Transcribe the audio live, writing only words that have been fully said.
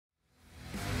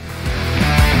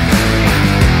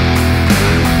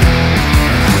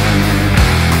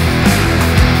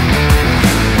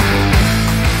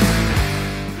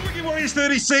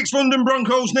36 London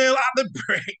Broncos nil at the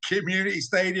Brick Community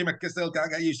Stadium. I still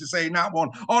can't get used to saying that one.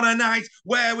 On a night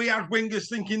where we had wingers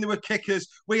thinking they were kickers.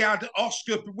 We had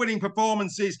Oscar-winning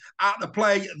performances at the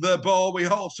play, the ball. We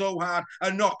also had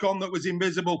a knock-on that was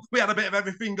invisible. We had a bit of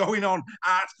everything going on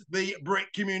at the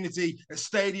Brick Community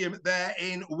Stadium there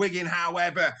in Wigan.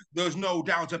 However, there's no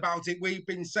doubt about it. We've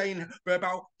been saying for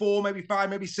about 4, maybe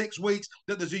 5, maybe 6 weeks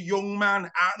that there's a young man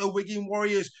at the Wigan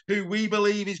Warriors who we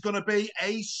believe is going to be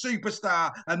a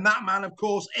superstar, and that man, of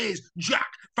course, is Jack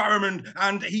Farrimond,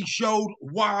 and he showed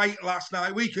why last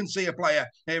night. We can see a player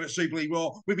here at Super League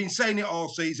Raw. We've been saying it all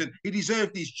season. He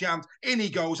deserved his chance. In he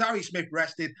goes. Harry Smith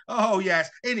rested. Oh, yes.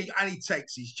 And he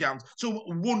takes his chance. Some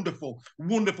wonderful,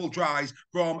 wonderful tries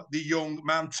from the young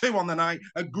man. 2 on the night.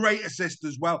 A great assist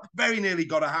as well. Very nearly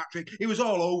got a hat-trick. He was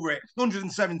all over it.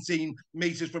 117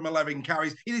 metres from 11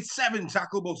 carries. He did 7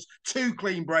 tackle busts, 2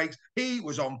 clean breaks. He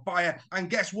was on fire. And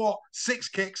guess what? 6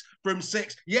 kicks from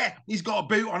 6. Yeah, he's got a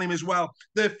boot on him as well.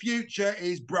 The future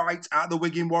is bright at the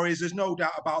Wigan Warriors. There's no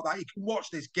doubt about that. You can watch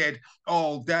this kid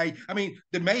all day. I mean,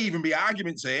 there may even be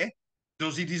arguments here.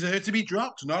 Does he deserve to be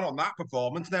dropped? Not on that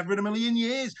performance, never in a million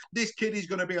years. This kid is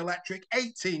going to be electric,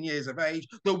 18 years of age,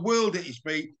 the world at his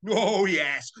feet. Oh,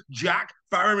 yes, Jack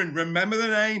Farrimond, remember the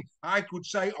name. I could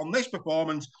say on this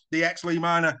performance, the ex-Lee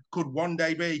Minor could one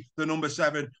day be the number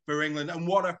 7 for England. And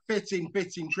what a fitting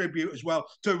tribute as well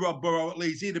to Rob Burrow at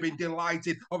Leeds. He'd have been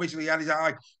delighted. Obviously, he had his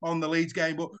eye on the Leeds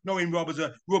game, but knowing Rob as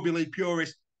a rugby league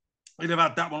purist, he'd have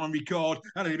had that one on record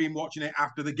and he'd have been watching it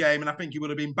after the game. And I think he would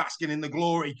have been basking in the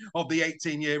glory of the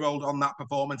 18-year-old on that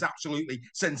performance. Absolutely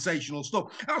sensational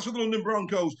stuff. As for the London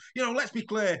Broncos, let's be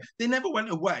clear, they never went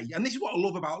away. And this is what I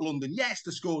love about London. Yes,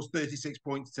 the score's 36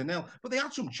 points to 0, but they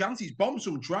had some chances, bombed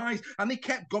some tries, and they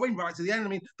kept going right to the end. I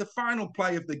mean, the final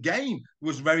play of the game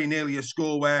was very nearly a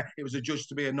score where it was adjudged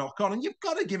to be a knock-on. And you've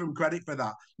got to give him credit for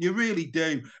that. You really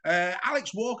do.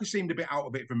 Alex Walker seemed a bit out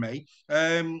of it for me.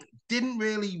 Didn't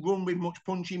really run with much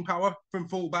punching power from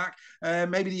fullback.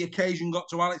 Maybe the occasion got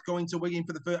to Alex going to Wigan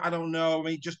for the first. I don't know. I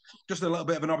mean, just a little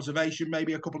bit of an observation.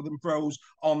 Maybe a couple of them throws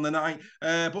on the night.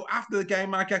 But after the game,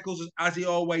 Mike Eccles, as he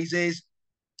always is,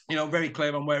 very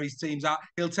clear on where his team's at.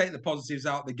 He'll take the positives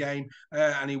out of the game,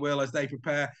 and he will as they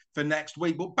prepare for next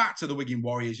week. But back to the Wigan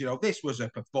Warriors. This was a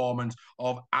performance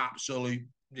of absolute,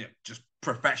 just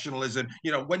professionalism.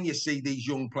 When you see these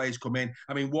young players come in,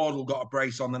 I mean, Wardle got a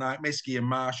brace on the night. Miskey and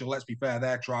Marshall, let's be fair,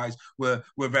 their tries were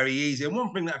very easy. And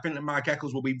one thing that I think that Mike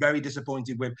Eccles will be very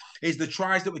disappointed with is the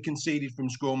tries that were conceded from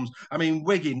scrums. I mean,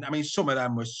 Wigan, some of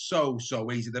them were so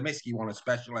easy. The Miskey one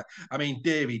especially. I mean,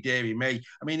 dearie me.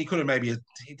 I mean, he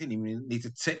didn't even need to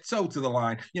tiptoe to the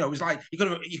line. It was like you could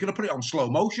have put it on slow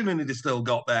motion and he'd still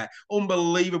got there.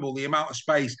 Unbelievable the amount of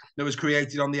space that was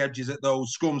created on the edges at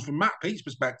those scrums. From Matt Pete's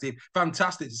perspective,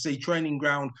 fantastic to see training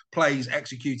ground plays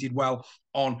executed well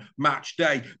on match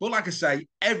day. But like I say,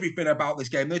 everything about this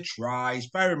game, the tries,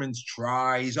 Farrimond's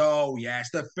tries, oh yes,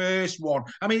 the first one.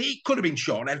 I mean, it could have been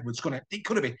Sean Edwards, couldn't it? It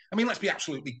could have been. I mean, let's be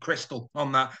absolutely crystal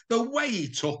on that. The way he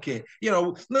took it,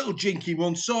 little jinky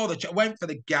run, went for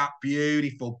the gap,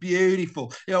 beautiful.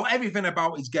 Everything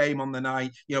about his game on the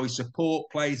night, his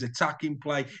support play, his attacking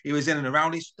play, he was in and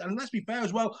around it. And let's be fair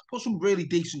as well, put some really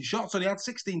decent shots on. He had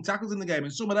 16 tackles in the game,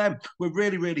 and some of them were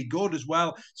really good as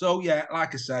well. So yeah,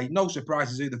 like I say, no surprise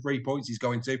who the 3 points he's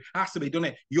going to. Has to be, done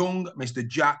it. Young Mr.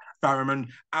 Jack Farrimond,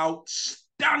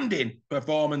 outstanding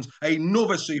performance.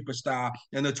 Another superstar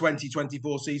in the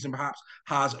 2024 season perhaps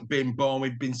has been born.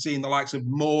 We've been seeing the likes of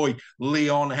Moy,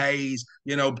 Leon Hayes,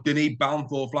 Denis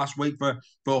Balnforth last week for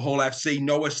Hull FC,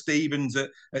 Noah Stevens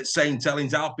at St.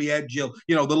 Helens, Alfie Edgill.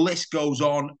 The list goes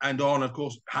on and on. Of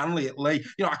course, Hanley at Lee.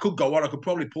 I could go on. I could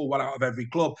probably pull one out of every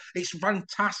club. It's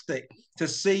fantastic to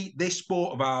see this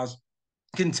sport of ours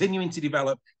continuing to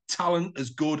develop talent as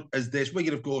good as this.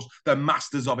 Wigan, of course, they're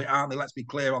masters of it, aren't they? Let's be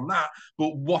clear on that.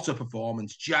 But what a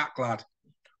performance. Jack, lad.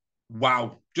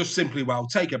 Wow. Just simply wow.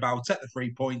 Take a bow, take the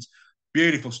 3 points.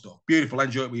 Beautiful stuff. Beautiful.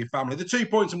 Enjoy it with your family. The 2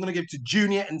 points I'm going to give to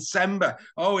Junior and Semba.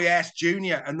 Oh, yes,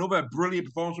 Junior. Another brilliant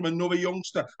performance from another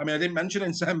youngster. I mean, I didn't mention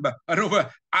Semba. Another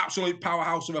absolute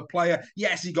powerhouse of a player.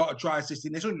 Yes, he got a try assist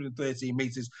in this 113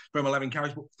 metres from 11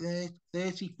 carries, but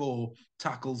 34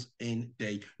 tackles in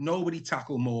D. Nobody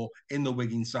tackled more in the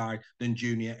Wigan side than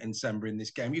Junior and Semba in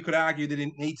this game. You could argue they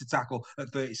didn't need to tackle at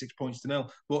 36 points to 0,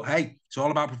 but hey, it's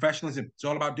all about professionalism. It's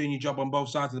all about doing your job on both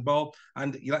sides of the ball.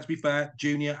 And let's be fair,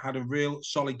 Junior had a real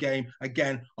solid game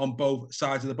again on both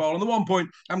sides of the ball. And the 1 point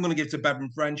I'm going to give to Bevan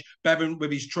French. Bevan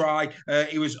with his try,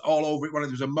 he was all over it. There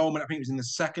was a moment, I think it was in the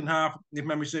second half, if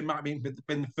memory serves, it might have been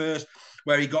the first,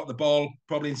 where he got the ball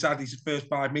probably inside his first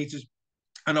 5 metres.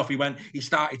 And off he went. He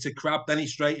started to crab, then he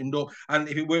straightened up. And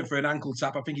if it weren't for an ankle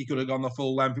tap, I think he could have gone the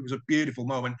full length. It was a beautiful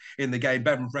moment in the game.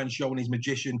 Bevan Friend showing his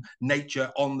magician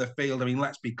nature on the field. I mean,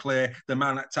 let's be clear, the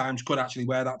man at times could actually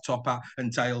wear that top hat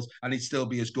and tails, and he'd still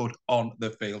be as good on the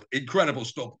field. Incredible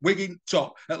stuff. Wigan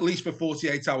top, at least for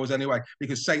 48 hours anyway,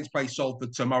 because Saints play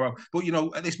Salford tomorrow. But, you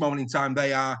know, at this moment in time,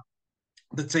 they are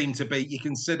the team to beat. You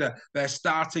consider their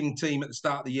starting team at the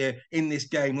start of the year in this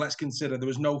game. Let's consider there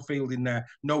was no field in there,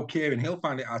 no Kieran. He'll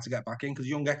find it hard to get back in because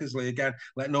young Eckersley again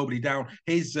let nobody down.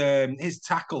 His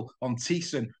tackle on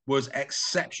Thiessen was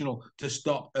exceptional to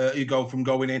stop Hugo from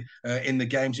going in the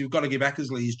game. So you've got to give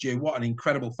Eckersley his due. What an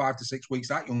incredible 5 to 6 weeks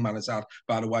that young man has had,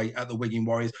 by the way, at the Wigan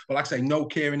Warriors. But like I say, no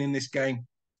Kieran in this game.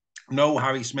 No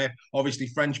Harry Smith. Obviously,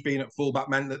 French being at fullback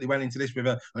meant that they went into this with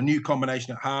a new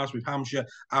combination at halves with Hampshire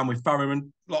and with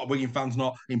Farrimond. A lot of Wigan fans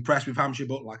not impressed with Hampshire,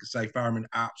 but like I say, Farrimond,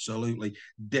 absolutely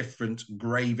different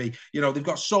gravy. You know, they've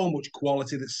got so much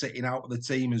quality that's sitting out of the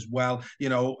team as well. You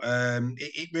know,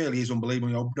 it really is unbelievable.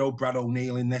 You know, no Brad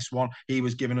O'Neill in this one. He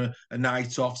was given a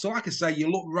night off. So like I say, you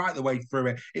look right the way through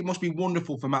it. It must be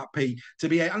wonderful for Matt P to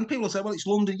be, and people say, well, it's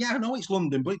London. Yeah, I know it's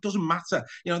London, but it doesn't matter.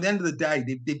 You know, at the end of the day,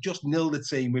 they've just nilled the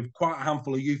team with quite a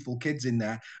handful of youthful kids in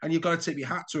there, and you've got to tip your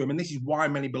hat to them. And this is why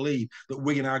many believe that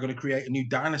Wigan are going to create a new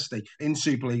dynasty in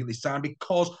Super League at this time,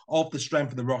 because of the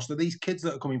strength of the roster. These kids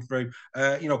that are coming through,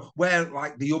 you know, where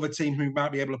like the other teams who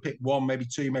might be able to pick one, maybe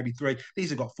two, maybe three, these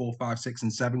have got 4, 5, 6,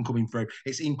 and 7 coming through.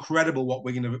 It's incredible what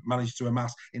Wigan have managed to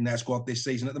amass in their squad this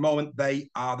season. At the moment, they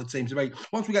are the team to beat.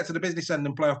 Once we get to the business end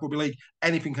and playoff Rugby League,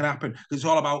 anything can happen, because it's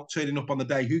all about turning up on the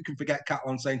day. Who can forget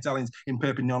Catalan St. Helens in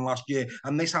Perpignan last year?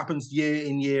 And this happens year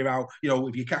in, year out. You know,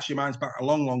 if you cast your minds back a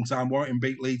long, long time, Warrington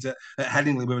beat Leeds at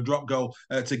Headingley with a drop goal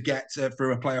to get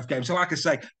through a playoff game. So like I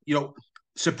say, you know,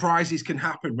 surprises can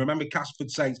happen. Remember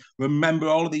Castleford Saints. Remember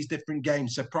all of these different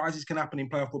games. Surprises can happen in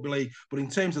playoff Rugby League. But in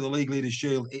terms of the League Leaders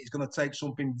Shield, it's going to take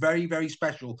something very, very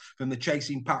special from the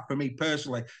chasing pack for me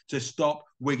personally to stop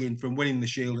Wigan from winning the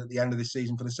Shield at the end of the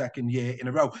season for the second year in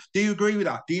a row. Do you agree with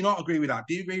that? Do you not agree with that?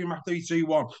 Do you agree with my 3, 2,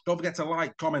 1? Don't forget to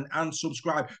like, comment, and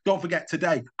subscribe. Don't forget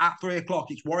today at 3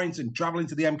 o'clock, it's Warrington travelling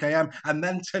to the MKM, and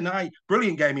then tonight,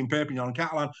 brilliant game in Perpignan,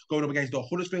 Catalan, going up against the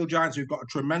Huddersfield Giants, who've got a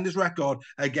tremendous record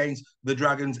against the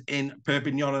Dragons in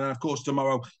Perpignan. And of course,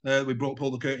 tomorrow we pull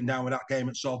the curtain down with that game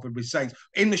at Salford with Saints.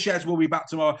 In the sheds, we'll be back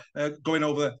tomorrow going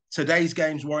over today's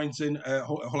games, Warrington,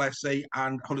 Hull FC,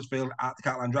 and Huddersfield at the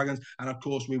Catalan Dragons. And of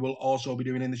course, we will also be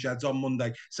doing in the sheds on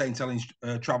Monday, St. Helens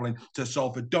travelling to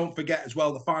Salford. Don't forget as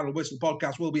well, the Final Whistle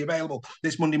podcast will be available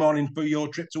this Monday morning for your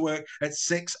trip to work at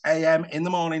 6 a.m. in the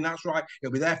morning. That's right.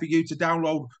 It'll be there for you to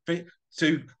download,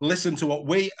 to listen to what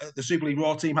we, the Super League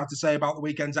Raw team, had to say about the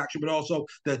weekend's action, but also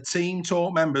the team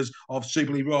talk members of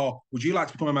Super League Raw. Would you like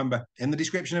to become a member? In the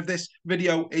description of this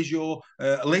video is your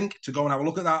link to go and have a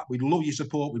look at that. We'd love your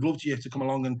support. We'd love you to come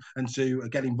along and to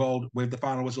get involved with the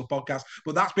Final Whistle podcast.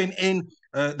 But that's been in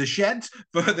the sheds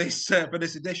for this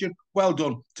edition. Well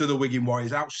done to the Wigan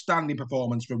Warriors. Outstanding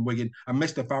performance from Wigan. And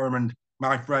Mr. Farrimond,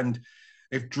 my friend,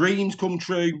 if dreams come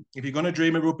true, if you're going to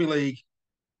dream of Rugby League,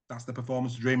 that's the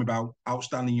performance to dream about.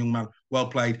 Outstanding young man. Well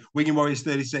played. Wigan Warriors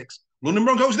 36. London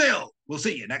Broncos 0. We'll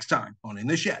see you next time on In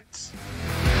the Sheds.